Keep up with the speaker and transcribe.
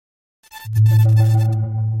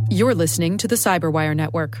You're listening to the Cyberwire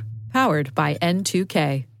Network, powered by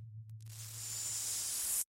N2K.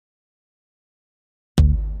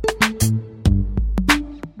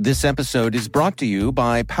 This episode is brought to you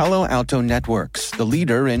by Palo Alto Networks, the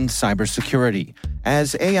leader in cybersecurity.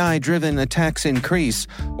 As AI-driven attacks increase,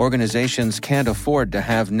 organizations can't afford to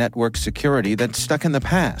have network security that's stuck in the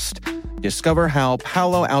past. Discover how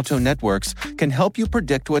Palo Alto Networks can help you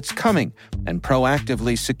predict what's coming and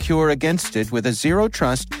proactively secure against it with a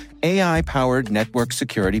zero-trust, AI-powered network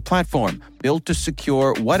security platform built to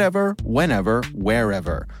secure whatever, whenever,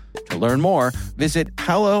 wherever. To learn more, visit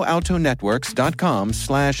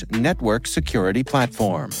paloaltonetworks.com/network security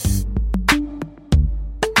platform.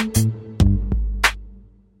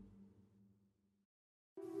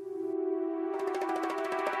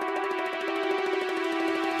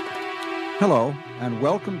 Hello, and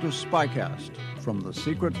welcome to Spycast from the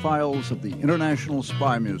secret files of the International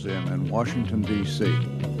Spy Museum in Washington, D.C.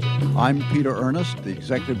 I'm Peter Ernest, the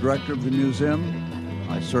executive director of the museum.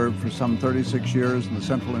 I served for some 36 years in the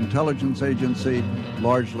Central Intelligence Agency,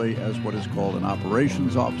 largely as what is called an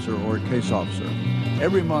operations officer or a case officer.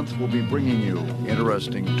 Every month we'll be bringing you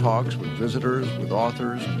interesting talks with visitors, with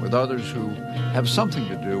authors, and with others who have something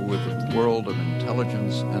to do with the world of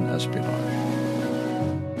intelligence and espionage.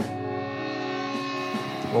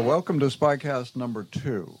 Well, welcome to Spycast number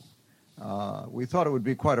 2. We thought it would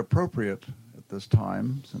be quite appropriate at this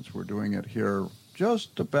time, since we're doing it here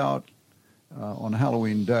just about on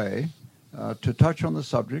Halloween Day, to touch on the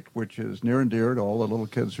subject, which is near and dear to all the little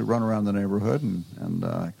kids who run around the neighborhood and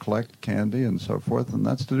collect candy and so forth, and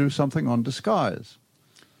that's to do something on disguise.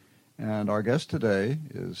 And our guest today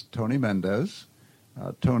is Tony Mendez.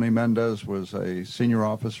 Tony Mendez was a senior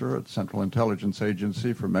officer at Central Intelligence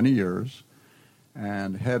Agency for many years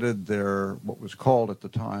and headed their, what was called at the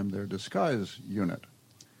time, their disguise unit.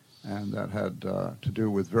 And that had to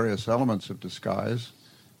do with various elements of disguise.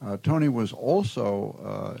 Tony was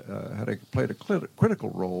also played a critical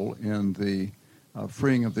role in the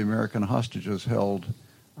freeing of the American hostages held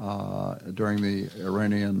during the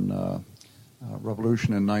Iranian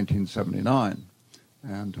Revolution in 1979.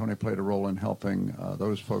 And Tony played a role in helping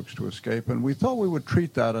those folks to escape. And we thought we would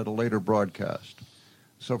treat that at a later broadcast.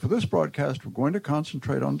 So for this broadcast, we're going to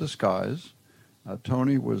concentrate on disguise.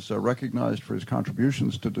 Tony was recognized for his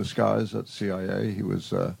contributions to disguise at CIA. He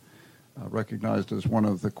was recognized as one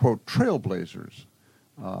of the, quote, trailblazers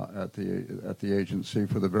at the agency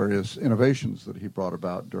for the various innovations that he brought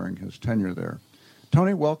about during his tenure there.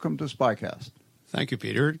 Tony, welcome to Spycast. Thank you,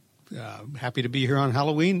 Peter. Happy to be here on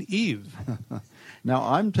Halloween Eve. Now,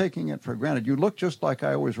 I'm taking it for granted. You look just like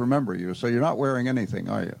I always remember you, so you're not wearing anything,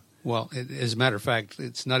 are you? Well, as a matter of fact,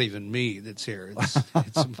 it's not even me that's here. It's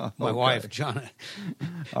my Okay. wife, Jonna,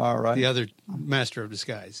 All right. the other master of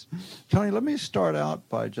disguise. Tony, let me start out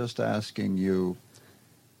by just asking you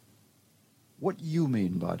what you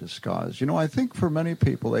mean by disguise. You know, I think for many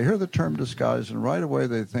people, they hear the term disguise, and right away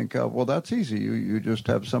they think, well, that's easy. You just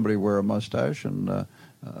have somebody wear a mustache and a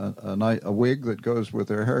wig that goes with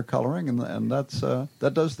their hair coloring, and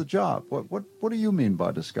that does the job. What do you mean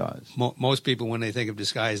by disguise? Most people, when they think of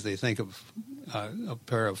disguise, they think of a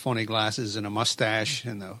pair of phony glasses and a mustache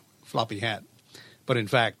and a floppy hat. But in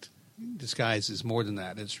fact, disguise is more than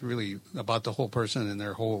that. It's really about the whole person and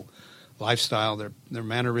their whole lifestyle, their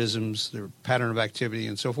mannerisms, their pattern of activity,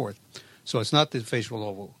 and so forth. So it's not the facial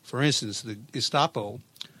oval. For instance, the Gestapo,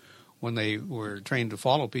 when they were trained to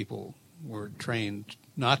follow people, were trained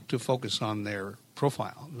not to focus on their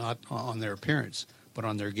profile, not on their appearance, but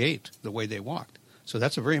on their gait, the way they walked. So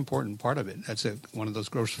that's a very important part of it. That's one of those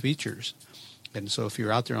gross features. And so if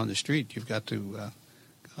you're out there on the street, you've got to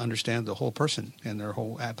understand the whole person and their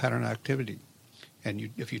whole pattern of activity.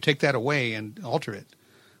 And if you take that away and alter it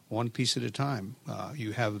one piece at a time,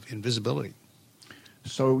 you have invisibility.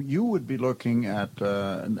 So you would be looking at,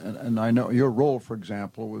 and I know your role, for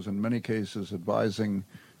example, was in many cases advising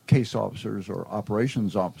case officers or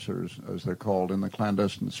operations officers, as they're called in the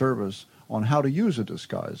clandestine service, on how to use a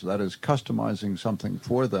disguise. That is, customizing something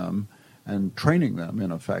for them and training them,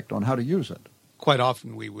 in effect, on how to use it. Quite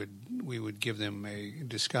often we would give them a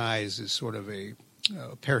disguise as sort of a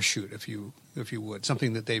parachute, if you would,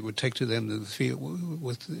 something that they would take to them to the field,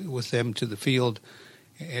 with them to the field.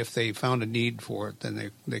 If they found a need for it,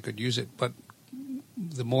 then they could use it. But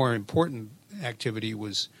the more important activity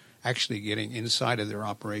was actually getting inside of their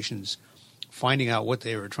operations, finding out what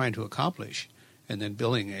they were trying to accomplish, and then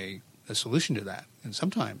building a solution to that. And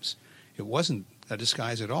sometimes it wasn't a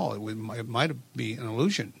disguise at all. It might be an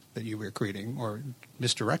illusion that you were creating or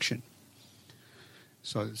misdirection,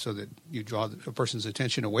 so that you draw a person's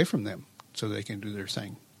attention away from them so they can do their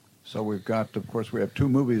thing. So we've got, of course, we have two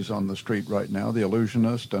movies on the street right now, The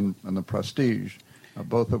Illusionist and The Prestige,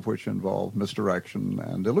 both of which involve misdirection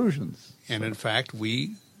and illusions. And in fact,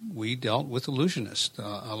 we dealt with illusionists.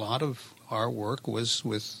 A lot of our work was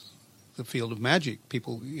with the field of magic,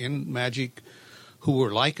 people in magic who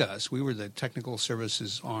were like us. We were the technical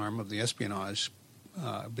services arm of the espionage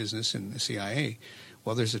business in the CIA.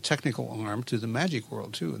 Well, there's a technical arm to the magic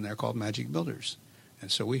world, too, and they're called magic builders.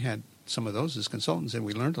 And so we had some of those as consultants, and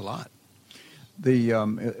we learned a lot.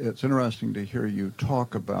 It's interesting to hear you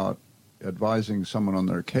talk about advising someone on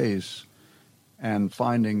their case and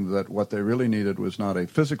finding that what they really needed was not a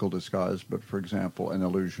physical disguise, but, for example, an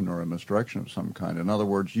illusion or a misdirection of some kind. In other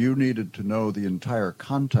words, you needed to know the entire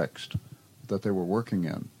context that they were working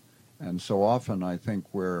in. And so often I think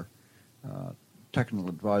where technical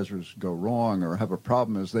advisors go wrong or have a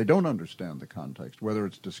problem is they don't understand the context, whether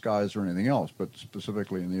it's disguise or anything else, but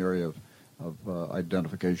specifically in the area of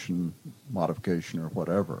identification, modification, or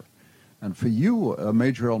whatever. And for you, a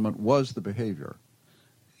major element was the behavior.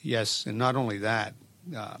 Yes, and not only that,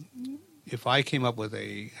 if I came up with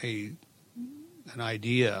an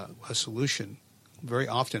idea, a solution, very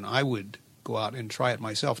often I would go out and try it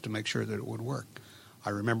myself to make sure that it would work. I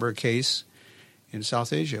remember a case in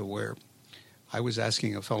South Asia where I was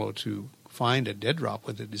asking a fellow to find a dead drop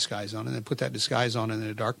with a disguise on and then put that disguise on in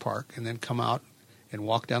a dark park and then come out and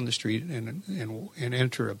walk down the street and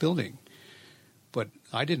enter a building. But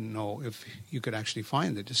I didn't know if you could actually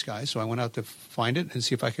find the disguise, so I went out to find it and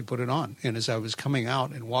see if I could put it on. And as I was coming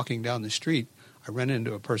out and walking down the street, I ran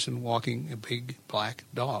into a person walking a big black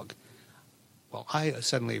dog. Well, I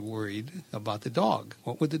suddenly worried about the dog.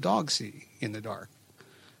 What would the dog see in the dark?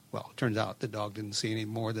 Well, it turns out the dog didn't see any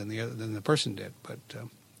more than the person did. But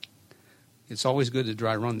it's always good to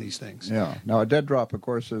dry run these things. Yeah. Now, a dead drop, of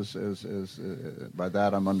course, is by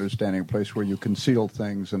that I'm understanding a place where you conceal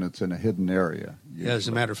things and it's in a hidden area. Usually. Yeah, as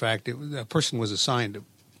a matter of fact, a person was assigned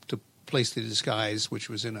to place the disguise, which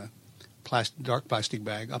was in a dark plastic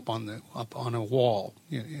bag up on a wall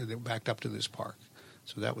that backed up to this park.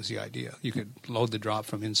 So that was the idea. You could load the drop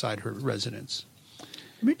from inside her residence.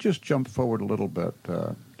 Let me just jump forward a little bit,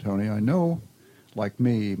 Tony. I know, like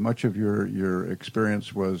me, much of your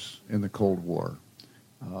experience was in the Cold War,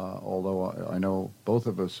 although I know both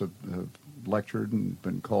of us have lectured and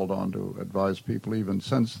been called on to advise people even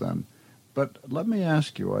since then. But let me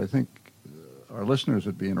ask you, I think our listeners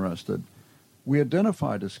would be interested. We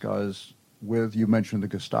identify disguise with, you mentioned the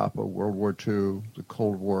Gestapo, World War II, the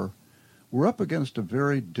Cold War. We're up against a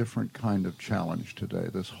very different kind of challenge today,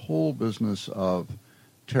 this whole business of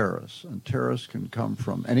terrorists. And terrorists can come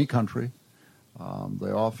from any country. They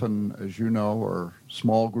often, as you know, are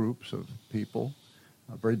small groups of people,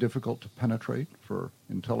 very difficult to penetrate for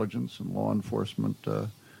intelligence and law enforcement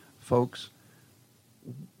folks.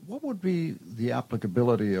 What would be the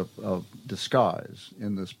applicability of disguise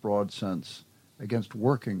in this broad sense against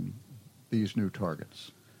working these new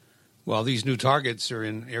targets? Well, these new targets are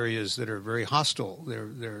in areas that are very hostile.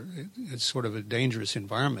 It's sort of a dangerous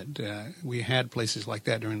environment. We had places like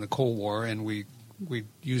that during the Cold War, and we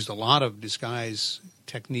used a lot of disguise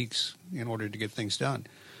techniques in order to get things done.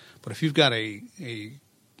 But if you've got a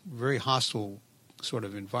very hostile sort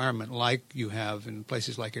of environment like you have in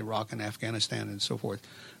places like Iraq and Afghanistan and so forth,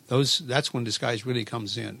 that's when disguise really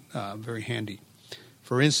comes in very handy.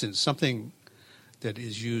 For instance, something that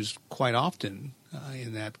is used quite often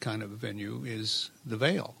in that kind of a venue is the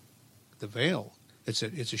veil. The veil, it's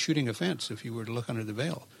a shooting offense if you were to look under the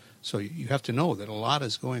veil. So you have to know that a lot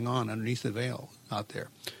is going on underneath the veil out there.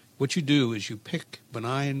 What you do is you pick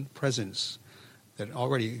benign presence that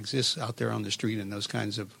already exists out there on the street in those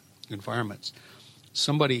kinds of environments.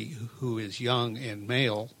 Somebody who is young and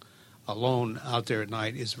male alone out there at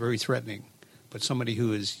night is very threatening. But somebody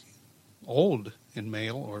who is old and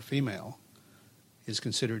male or female is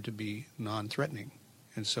considered to be non-threatening.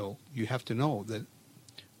 And so you have to know that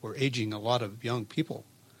we're aging a lot of young people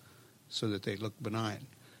so that they look benign.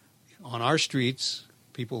 On our streets,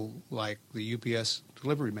 people like the UPS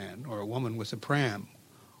delivery man or a woman with a pram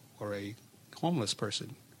or a homeless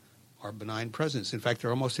person are benign presence. In fact, they're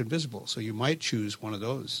almost invisible. So you might choose one of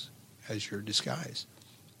those as your disguise.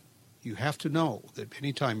 You have to know that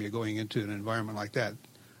anytime you're going into an environment like that,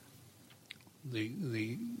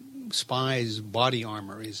 the spy's body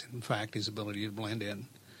armor is, in fact, his ability to blend in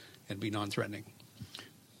and be non-threatening.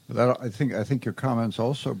 I think your comments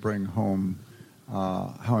also bring home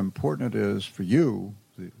how important it is for you,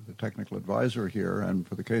 the technical advisor here, and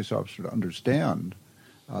for the case officer to understand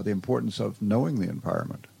the importance of knowing the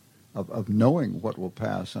environment, of knowing what will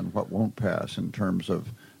pass and what won't pass in terms of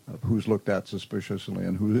who's looked at suspiciously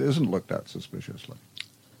and who isn't looked at suspiciously.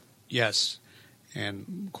 Yes,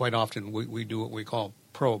 and quite often we do what we call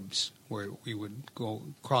probes, where we would go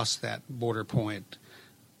cross that border point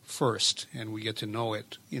first, and we get to know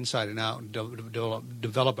it inside and out, and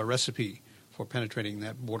develop a recipe for penetrating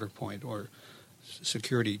that border point or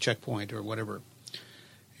security checkpoint or whatever.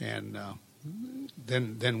 And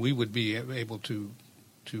then we would be able to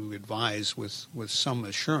advise with some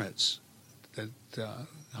assurance that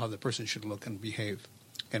how the person should look and behave.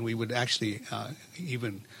 And we would actually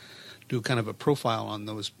even do kind of a profile on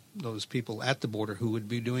those people at the border who would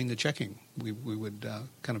be doing the checking. We would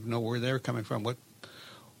kind of know where they're coming from,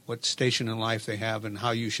 what station in life they have, and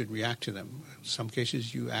how you should react to them. In some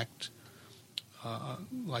cases you act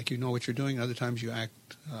like you know what you're doing. Other times you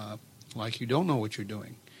act like you don't know what you're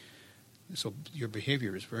doing. So your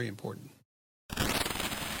behavior is very important.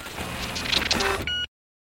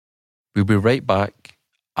 We'll be right back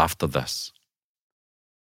after this.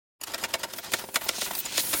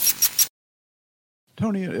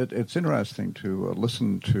 Tony, it's interesting to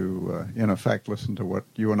listen to what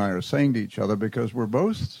you and I are saying to each other, because we're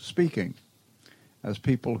both speaking as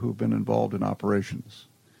people who've been involved in operations.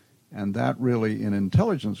 And that really, in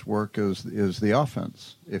intelligence work, is the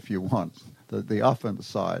offense, if you want, the offense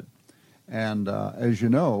side. And as you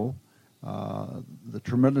know, the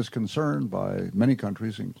tremendous concern by many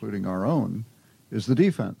countries, including our own, is the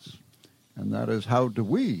defense. And that is, how do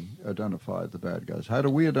we identify the bad guys? How do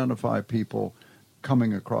we identify people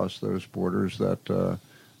coming across those borders that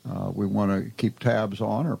we want to keep tabs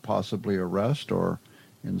on, or possibly arrest, or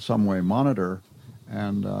in some way monitor?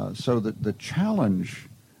 And so the challenge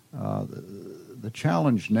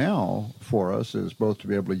now for us is both to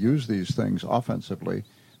be able to use these things offensively,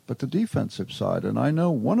 but the defensive side. And I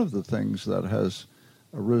know one of the things that has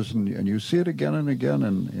arisen, and you see it again and again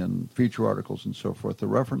in feature articles and so forth, the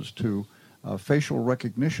reference to facial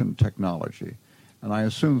recognition technology. And I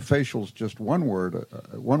assume facial is just one word,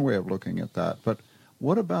 one way of looking at that. But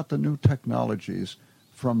what about the new technologies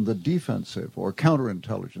from the defensive or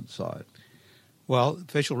counterintelligence side? Well,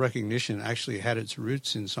 facial recognition actually had its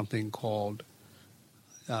roots in something called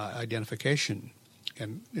identification.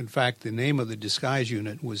 And in fact, the name of the disguise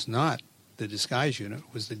unit was not the disguise unit,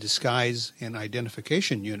 it was the disguise and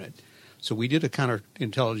identification unit. So we did a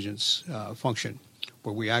counterintelligence function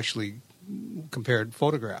where we actually compared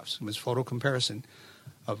photographs. It was photo comparison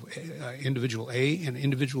of individual A and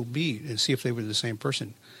individual B to see if they were the same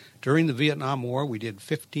person. During the Vietnam War, we did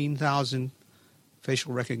 15,000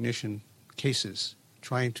 facial recognition cases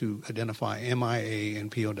trying to identify MIA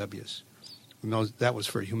and POWs. That was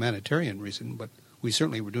for a humanitarian reason, but we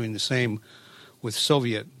certainly were doing the same with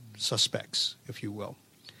Soviet suspects, if you will.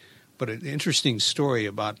 But an interesting story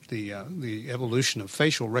about the evolution of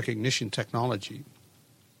facial recognition technology.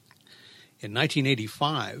 In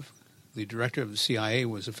 1985, the director of the CIA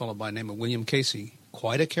was a fellow by the name of William Casey,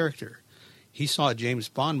 quite a character. He saw a James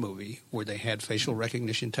Bond movie where they had facial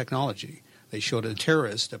recognition technology. They showed a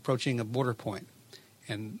terrorist approaching a border point,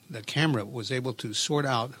 and the camera was able to sort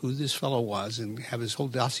out who this fellow was and have his whole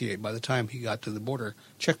dossier by the time he got to the border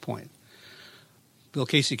checkpoint. Bill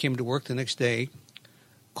Casey came to work the next day,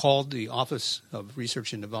 called the Office of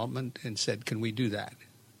Research and Development and said, "Can we do that?"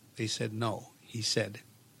 They said no. He said,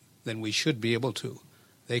 "Then we should be able to."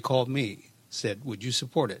 They called me, said, "Would you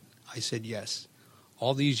support it?" I said yes.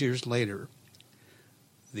 All these years later,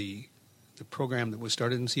 the program that was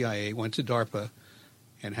started in CIA went to DARPA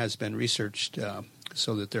and has been researched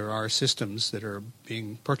so that there are systems that are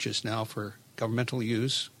being purchased now for governmental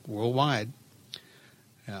use worldwide.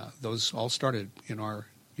 Those all started in our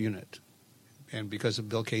unit, and because of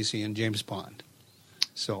Bill Casey and James Bond.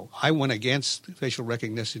 So I went against facial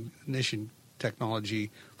recognition technology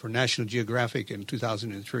for National Geographic in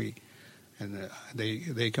 2003, and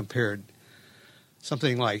they compared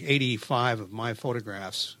something like 85 of my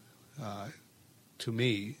photographs to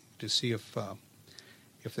me to see if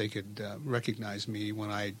they could recognize me when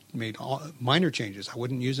I made minor changes. I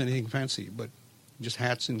wouldn't use anything fancy, but just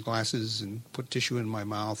hats and glasses and put tissue in my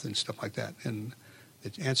mouth and stuff like that. And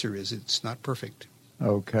the answer is it's not perfect.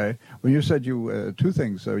 Okay. When you said two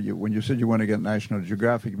things. When you said you went against National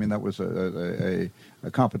Geographic, you mean that was a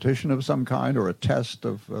competition of some kind or a test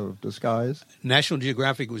of disguise? National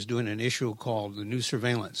Geographic was doing an issue called The New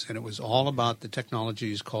Surveillance, and it was all about the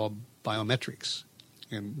technologies called biometrics.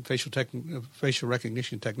 And facial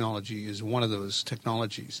recognition technology is one of those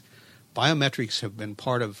technologies. Biometrics have been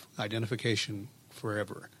part of identification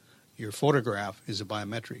forever. Your photograph is a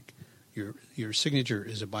biometric. Your signature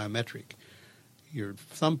is a biometric. Your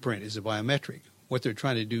thumbprint is a biometric. What they're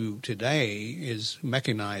trying to do today is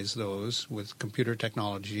mechanize those with computer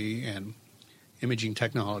technology and imaging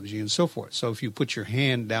technology, and so forth. So if you put your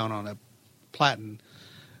hand down on a platen,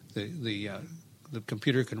 the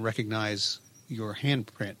computer can recognize your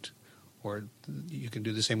handprint, or you can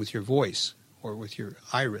do the same with your voice or with your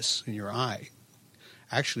iris in your eye.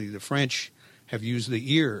 Actually, the French have used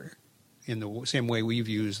the ear in the same way we've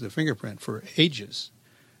used the fingerprint for ages.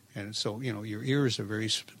 And so, your ears are very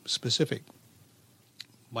specific.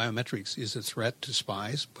 Biometrics is a threat to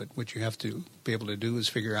spies, but what you have to be able to do is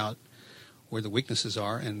figure out where the weaknesses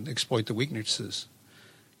are and exploit the weaknesses.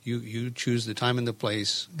 You choose the time and the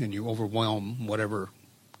place, and you overwhelm whatever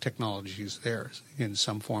technology is there in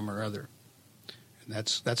some form or other. And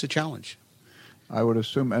that's a challenge. I would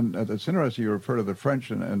assume, and it's interesting you refer to the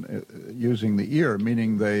French and using the ear,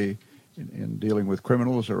 meaning they, in dealing with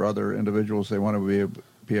criminals or other individuals they want to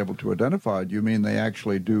be able to identify. Do you mean they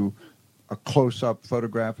actually do a close-up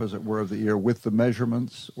photograph, as it were, of the ear with the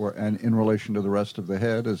measurements, and in relation to the rest of the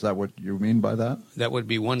head? Is that what you mean by that? That would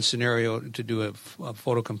be one scenario to do a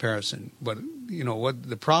photo comparison. But what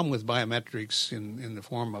the problem with biometrics in the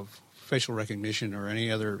form of facial recognition or any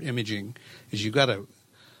other imaging is you got to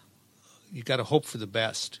hope for the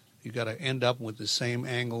best. You got to end up with the same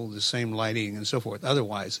angle, the same lighting, and so forth.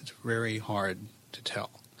 Otherwise, it's very hard to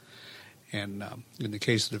tell. And in the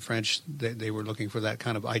case of the French, they were looking for that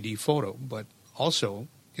kind of ID photo. But also,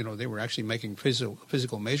 they were actually making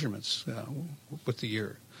physical measurements with the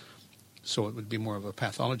ear. So it would be more of a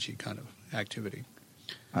pathology kind of activity.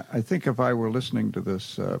 I think if I were listening to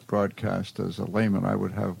this broadcast as a layman, I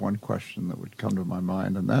would have one question that would come to my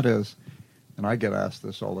mind, and that is, and I get asked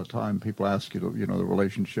this all the time, people ask you, the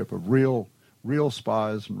relationship of real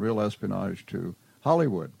spies and real espionage to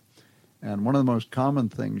Hollywood. And one of the most common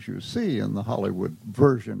things you see in the Hollywood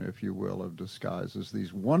version, if you will, of disguise is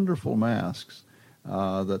these wonderful masks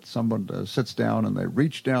that someone sits down and they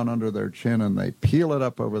reach down under their chin and they peel it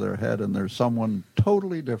up over their head and there's someone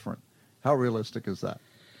totally different. How realistic is that?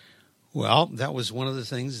 Well, that was one of the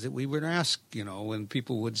things that we would ask, when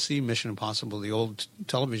people would see Mission Impossible, the old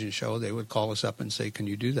television show, they would call us up and say, can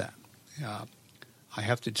you do that? I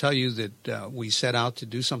have to tell you that we set out to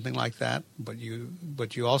do something like that, but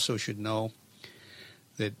you also should know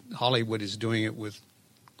that Hollywood is doing it with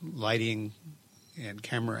lighting and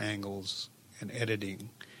camera angles and editing.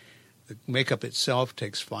 The makeup itself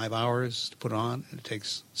takes 5 hours to put on, and it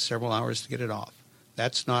takes several hours to get it off.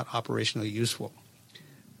 That's not operationally useful.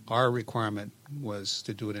 Our requirement was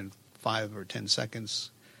to do it in 5 or 10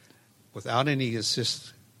 seconds without any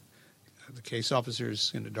assist. The case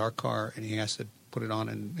officer's in a dark car, and he has to put it on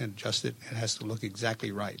and adjust it. It has to look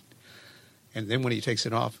exactly right. And then when he takes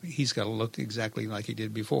it off, he's got to look exactly like he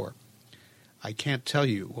did before. I can't tell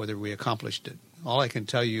you whether we accomplished it. All I can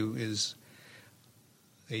tell you is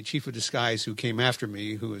a chief of disguise who came after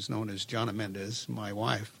me, who is known as Jonna Mendez, my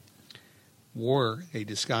wife, wore a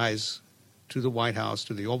disguise to the White House,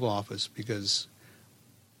 to the Oval Office, because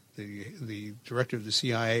the director of the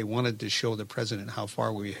CIA wanted to show the president how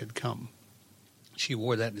far we had come. She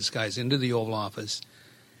wore that disguise into the Oval Office,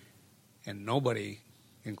 and nobody,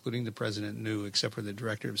 including the president, knew except for the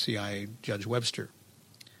director of CIA, Judge Webster.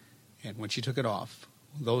 And when she took it off,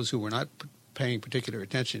 those who were not paying particular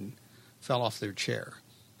attention fell off their chair.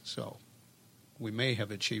 So we may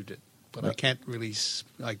have achieved it, but I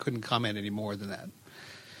couldn't comment any more than that.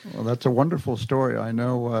 Well, that's a wonderful story. I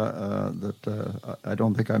know that I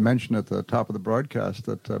don't think I mentioned at the top of the broadcast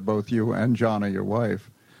that both you and Jonna, your wife,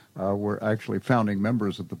 were actually founding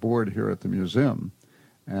members of the board here at the museum.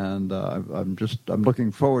 And I'm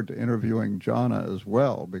looking forward to interviewing Jonna as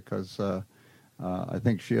well, because I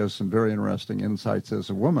think she has some very interesting insights as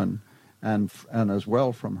a woman, and as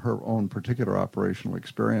well from her own particular operational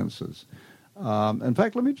experiences. In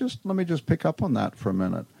fact, let me just pick up on that for a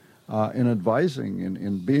minute. In advising,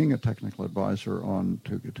 in being a technical advisor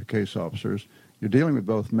to case officers, you're dealing with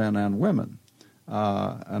both men and women.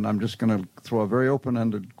 And I'm just going to throw a very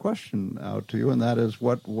open-ended question out to you, and that is,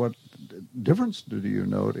 what difference do you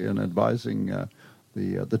note in advising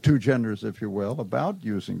the two genders, if you will, about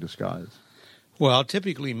using disguise? Well,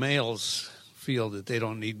 typically males feel that they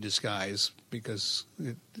don't need disguise because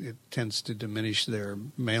it tends to diminish their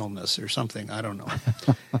maleness or something. I don't know.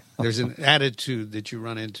 There's an attitude that you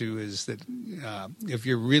run into is that if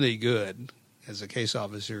you're really good as a case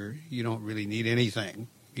officer, you don't really need anything.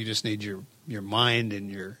 You just need your mind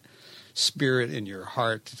and your spirit and your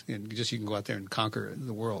heart, and you can go out there and conquer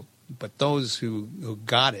the world. But those who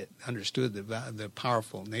got it, understood the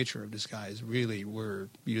powerful nature of disguise, really were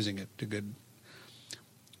using it to good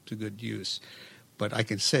use. But I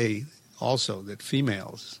can say also that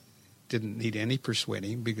females didn't need any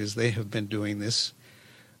persuading because they have been doing this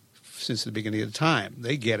since the beginning of time.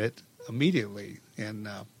 They get it immediately, and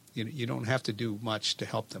you don't have to do much to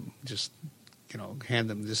help them. Just hand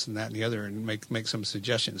them this and that and the other, and make some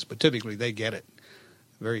suggestions. But typically, they get it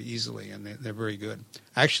very easily, and they're very good.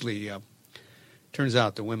 Actually, turns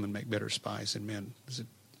out the women make better spies than men, because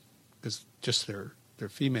just their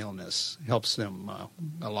femaleness helps them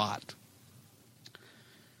a lot.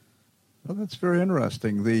 Well, that's very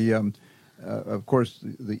interesting. The of course,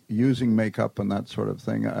 the using makeup and that sort of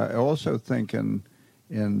thing. I also think in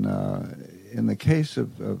the case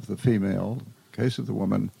of the female, case of the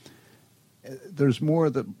woman, there's more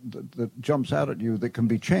that jumps out at you that can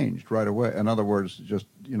be changed right away. In other words, just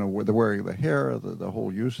the wearing of the hair, the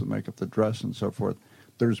whole use of makeup, the dress, and so forth.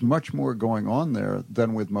 There's much more going on there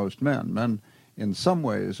than with most men. Men, in some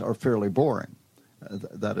ways, are fairly boring.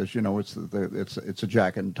 That is, it's a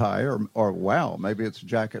jacket and tie, or wow, maybe it's a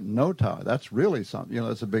jacket and no tie. That's really something.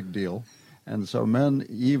 That's a big deal. And so men,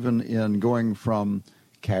 even in going from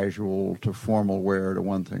casual to formal wear to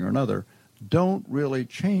one thing or another, don't really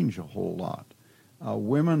change a whole lot.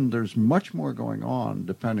 Women, there's much more going on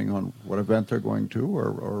depending on what event they're going to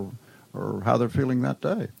or how they're feeling that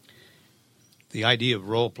day. The idea of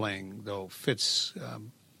role playing, though, fits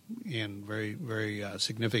in very, very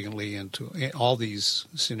significantly into all these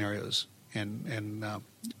scenarios. And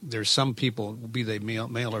there's some people, be they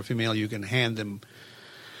male or female, you can hand them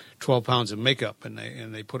 12 pounds of makeup and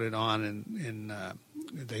they put it on and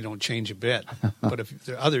they don't change a bit. But if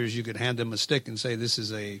there are others, you could hand them a stick and say, this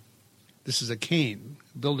is a cane.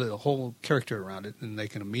 Build a whole character around it, and they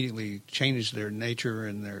can immediately change their nature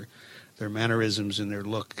and their mannerisms and their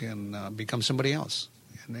look and become somebody else.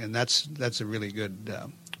 And that's a really good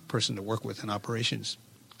person to work with in operations.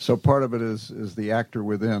 So part of it is the actor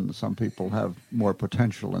within. Some people have more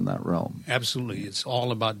potential in that realm. Absolutely. It's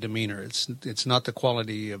all about demeanor. It's not the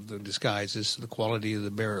quality of the disguise. It's the quality of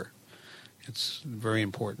the bearer. It's very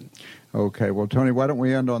important. Okay. Well, Tony, why don't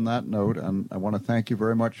we end on that note? And I want to thank you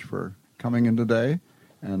very much for coming in today,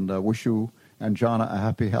 and wish you and Jana a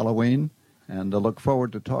happy Halloween, and look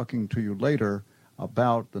forward to talking to you later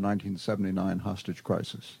about the 1979 hostage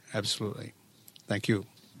crisis. Absolutely. Thank you.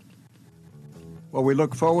 Well, we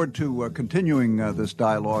look forward to continuing this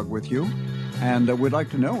dialogue with you, and we'd like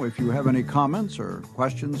to know if you have any comments or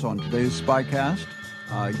questions on today's Spycast.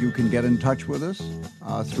 You can get in touch with us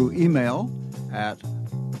through email at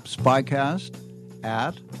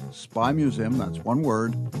spycast@spymuseum, that's one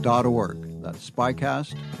word, .org. That's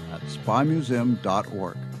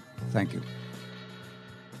spycast@spymuseum.org. Thank you.